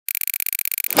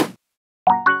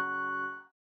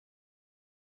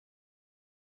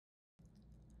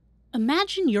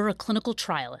Imagine you're a clinical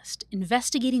trialist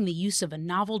investigating the use of a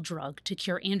novel drug to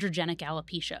cure androgenic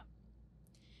alopecia.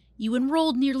 You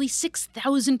enrolled nearly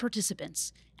 6,000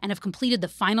 participants and have completed the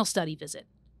final study visit.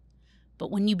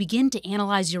 But when you begin to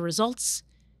analyze your results,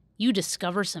 you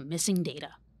discover some missing data.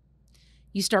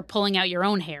 You start pulling out your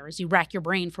own hair as you rack your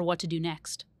brain for what to do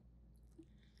next.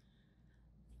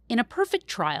 In a perfect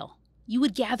trial, you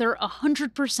would gather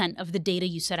 100% of the data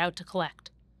you set out to collect.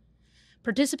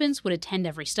 Participants would attend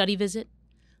every study visit,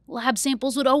 lab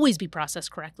samples would always be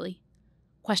processed correctly,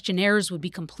 questionnaires would be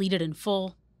completed in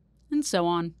full, and so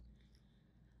on.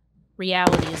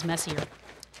 Reality is messier.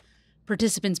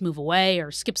 Participants move away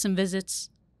or skip some visits,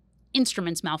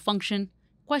 instruments malfunction,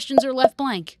 questions are left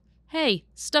blank. Hey,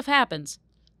 stuff happens.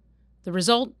 The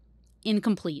result?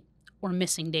 Incomplete or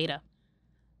missing data.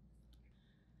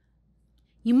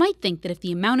 You might think that if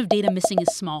the amount of data missing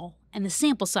is small and the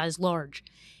sample size large,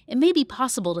 it may be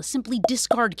possible to simply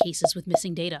discard cases with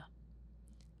missing data.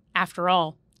 After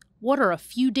all, what are a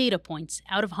few data points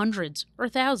out of hundreds or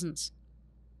thousands?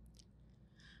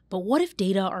 But what if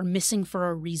data are missing for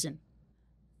a reason?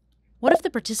 What if the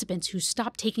participants who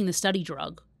stop taking the study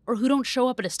drug or who don't show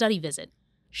up at a study visit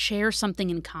share something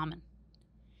in common?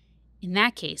 In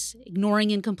that case,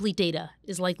 ignoring incomplete data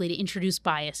is likely to introduce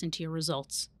bias into your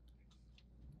results.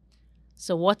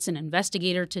 So what's an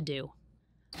investigator to do?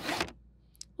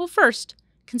 Well, first,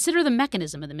 consider the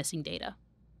mechanism of the missing data.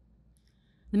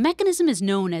 The mechanism is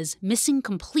known as missing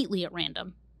completely at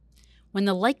random, when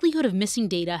the likelihood of missing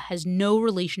data has no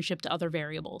relationship to other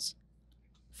variables.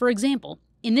 For example,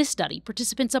 in this study,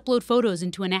 participants upload photos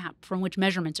into an app from which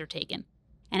measurements are taken,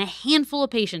 and a handful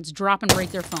of patients drop and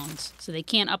break their phones, so they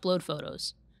can't upload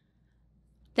photos.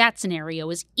 That scenario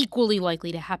is equally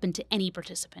likely to happen to any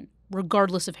participant,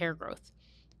 regardless of hair growth.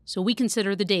 So we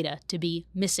consider the data to be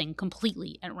missing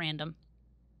completely at random.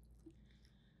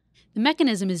 The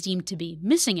mechanism is deemed to be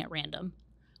missing at random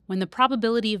when the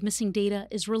probability of missing data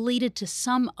is related to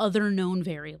some other known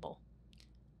variable.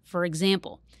 For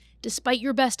example, despite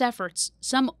your best efforts,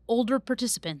 some older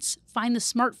participants find the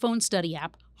smartphone study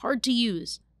app hard to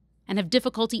use and have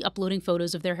difficulty uploading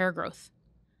photos of their hair growth.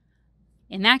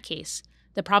 In that case,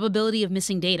 the probability of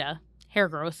missing data, hair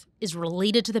growth, is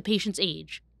related to the patient's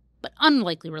age, but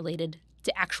unlikely related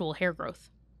to actual hair growth.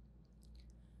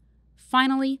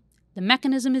 Finally, the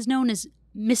mechanism is known as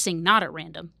missing not at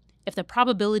random if the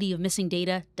probability of missing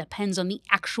data depends on the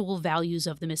actual values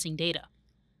of the missing data.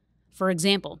 For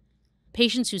example,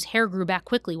 patients whose hair grew back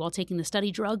quickly while taking the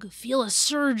study drug feel a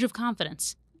surge of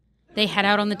confidence. They head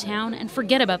out on the town and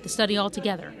forget about the study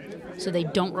altogether, so they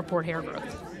don't report hair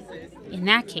growth. In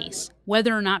that case,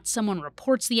 whether or not someone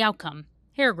reports the outcome,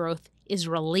 hair growth, is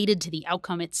related to the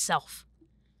outcome itself.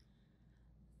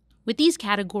 With these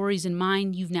categories in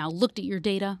mind, you've now looked at your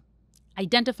data,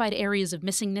 identified areas of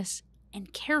missingness,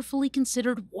 and carefully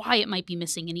considered why it might be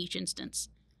missing in each instance.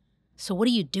 So what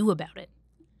do you do about it?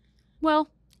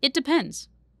 Well, it depends.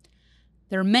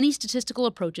 There are many statistical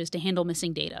approaches to handle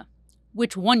missing data.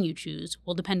 Which one you choose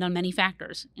will depend on many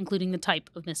factors, including the type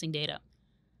of missing data.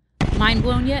 Mind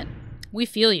blown yet? We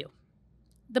feel you.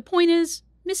 The point is,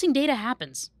 missing data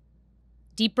happens.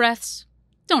 Deep breaths,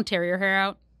 don't tear your hair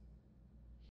out.